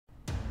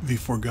The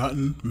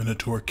Forgotten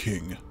Minotaur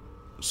King.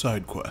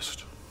 Side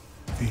quest.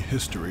 The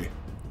history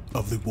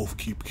of the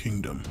Wolfkeep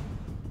Kingdom.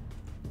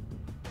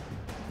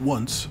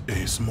 Once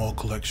a small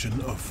collection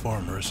of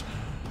farmers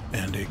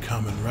and a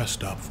common rest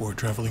stop for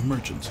traveling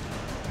merchants,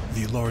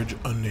 the large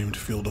unnamed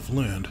field of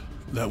land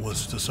that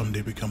was to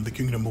someday become the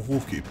Kingdom of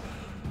Wolfkeep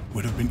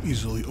would have been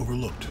easily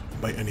overlooked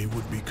by any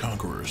would-be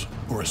conquerors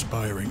or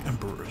aspiring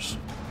emperors.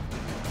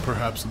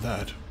 Perhaps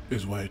that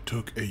is why it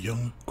took a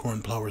young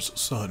cornplower's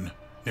son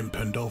named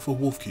Pandolfo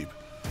Wolfkeep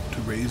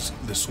to raise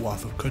this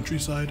swath of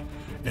countryside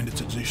and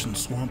its adjacent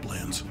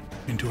swamplands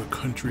into a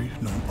country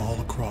known all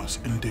across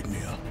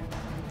Indignia.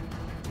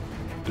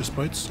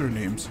 Despite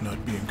surnames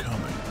not being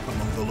common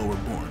among the lower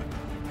born,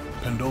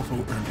 Pandolfo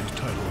earned his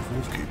title of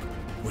Wolfkeep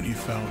when he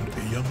found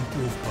a young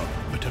wolf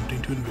pup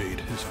attempting to invade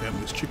his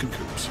family's chicken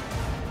coops.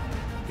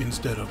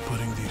 Instead of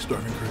putting the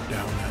starving herd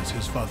down as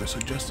his father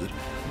suggested,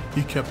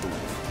 he kept the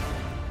wolf,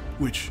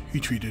 which he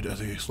treated as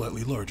a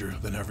slightly larger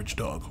than average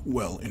dog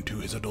well into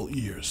his adult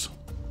years.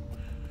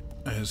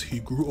 As he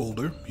grew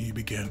older, he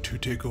began to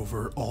take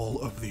over all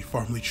of the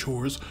farmly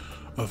chores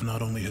of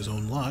not only his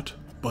own lot,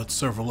 but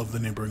several of the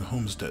neighboring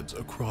homesteads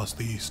across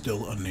the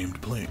still unnamed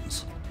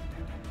plains.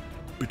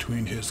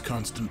 Between his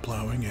constant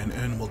plowing and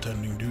animal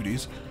tending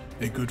duties,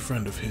 a good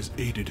friend of his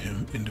aided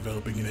him in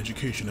developing an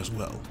education as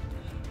well.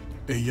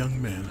 A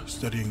young man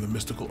studying the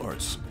mystical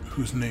arts,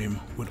 whose name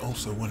would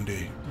also one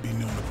day be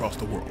known across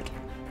the world.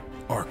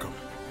 Arkham.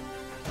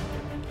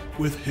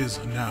 With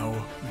his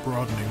now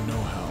broadening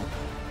know-how,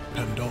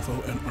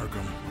 Pandolfo and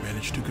Arkham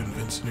managed to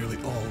convince nearly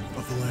all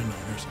of the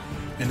landowners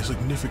and a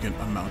significant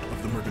amount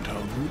of the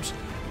mercantile groups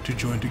to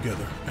join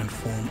together and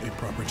form a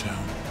proper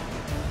town.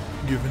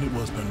 Given it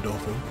was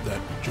Pandolfo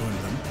that joined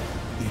them,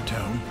 the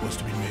town was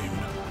to be named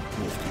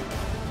Wolfkeep.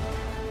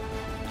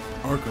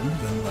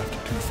 Arkham then left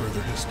to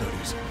further his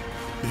studies,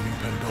 leaving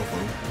Pandolfo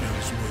and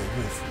his royal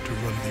wolf to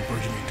run the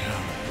burgeoning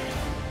town.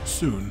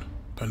 Soon,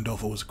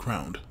 Pandolfo was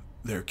crowned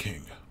their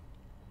king.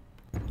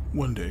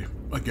 One day,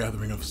 a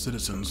gathering of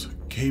citizens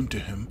came to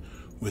him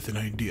with an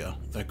idea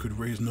that could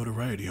raise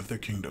notoriety of their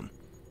kingdom: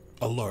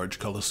 a large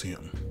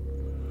coliseum.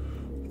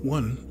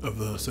 One of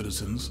the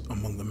citizens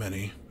among the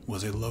many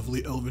was a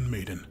lovely elven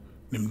maiden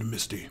named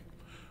Misty,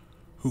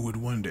 who would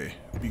one day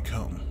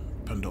become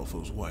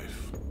Pandolfo's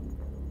wife.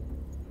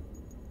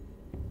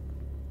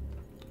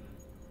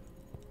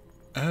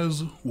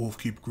 As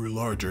Wolfkeep grew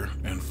larger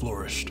and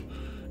flourished,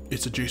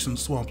 its adjacent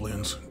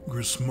swamplands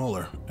grew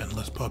smaller and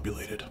less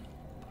populated.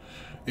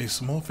 A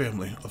small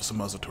family of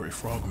suppository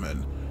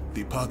frogmen,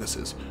 the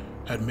Pagases,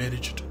 had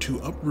managed to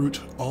uproot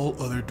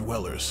all other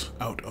dwellers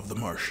out of the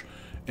marsh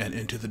and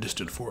into the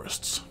distant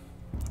forests.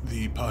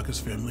 The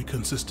Pagas family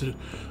consisted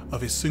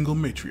of a single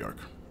matriarch,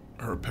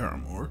 her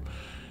paramour,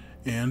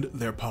 and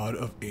their pod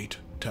of 8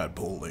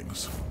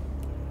 tadpolelings,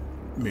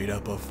 made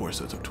up of 4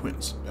 sets of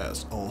twins,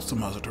 as all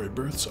suppository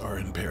births are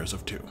in pairs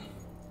of 2.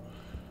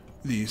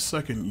 The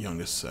second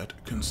youngest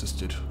set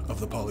consisted of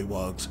the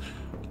polywogs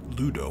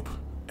Ludope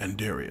and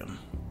Darien.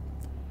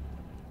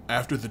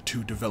 After the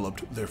 2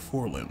 developed their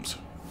forelimbs,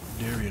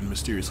 Darien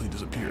mysteriously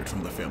disappeared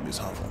from the family's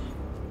hovel.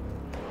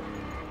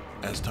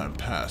 As time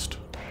passed,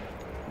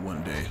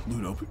 one day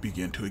Ludope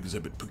began to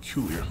exhibit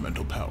peculiar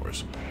mental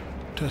powers,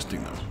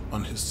 testing them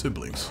on his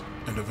siblings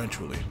and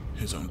eventually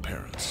his own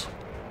parents.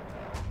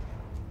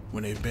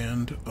 When a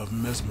band of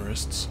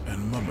mesmerists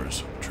and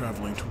mummers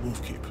traveling to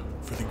Wolfkeep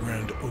for the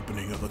grand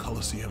opening of the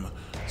Colosseum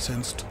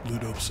sensed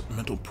Ludope's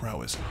mental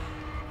prowess,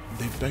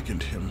 they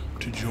beckoned him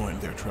to join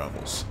their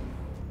travels.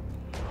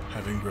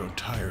 Having grown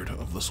tired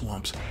of the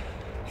swamps,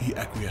 he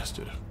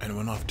acquiesced and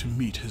went off to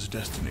meet his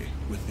destiny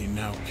with the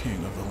now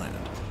king of the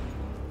land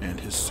and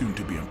his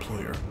soon-to-be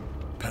employer,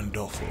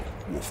 Pandolfo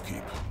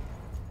Wolfkeep.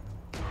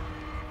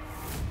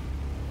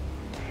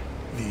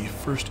 The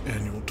first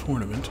annual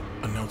tournament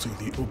announcing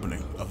the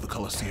opening of the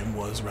Colosseum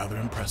was rather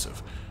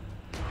impressive.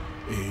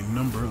 A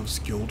number of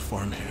skilled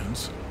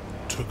farmhands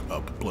took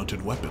up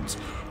blunted weapons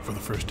for the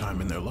first time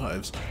in their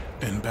lives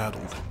and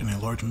battled in a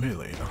large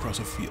melee across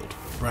a field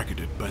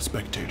bracketed by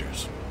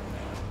spectators.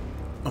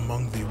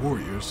 Among the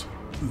warriors,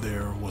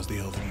 there was the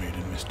elven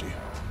maiden Misty.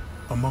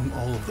 Among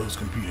all of those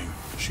competing,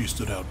 she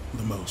stood out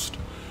the most.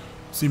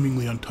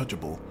 Seemingly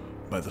untouchable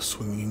by the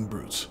swinging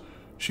brutes,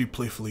 she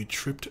playfully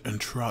tripped and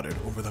trotted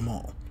over them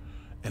all,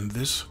 and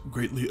this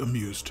greatly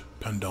amused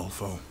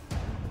Pandolfo.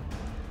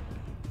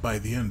 By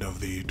the end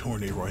of the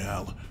tourney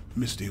royale,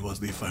 Misty was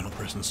the final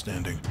person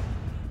standing.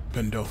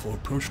 Pandolfo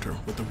approached her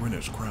with the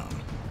winner's crown,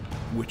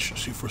 which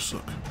she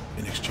forsook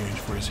in exchange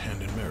for his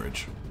hand in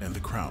marriage and the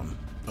crown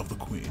of the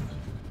queen.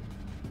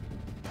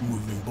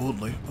 Moving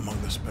boldly among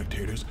the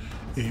spectators,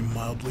 a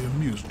mildly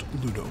amused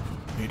Ludope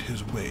made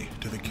his way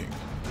to the king.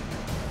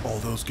 All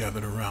those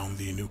gathered around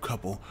the new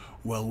couple,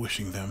 while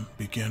wishing them,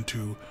 began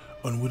to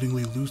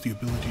unwittingly lose the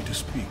ability to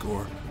speak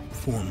or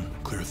form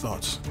clear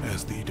thoughts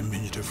as the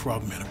diminutive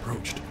frogman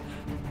approached.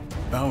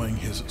 Bowing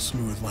his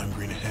smooth lime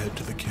green head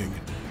to the king,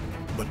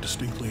 but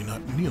distinctly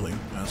not kneeling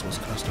as was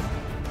custom,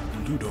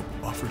 Ludope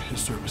offered his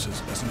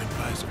services as an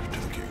advisor to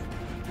the king.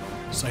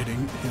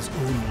 citing his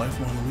own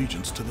lifelong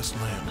allegiance to this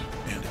land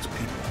and its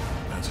people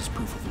as his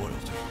proof of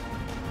loyalty.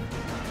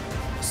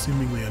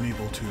 Seemingly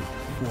unable to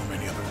form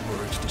any other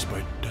words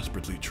despite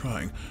desperately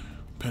trying,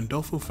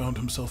 Pandolfo found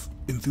himself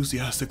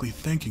enthusiastically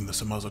thanking the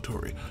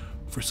Samazatore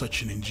for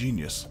such an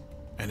ingenious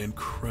and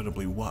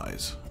incredibly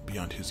wise,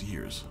 beyond his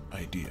years,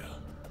 idea.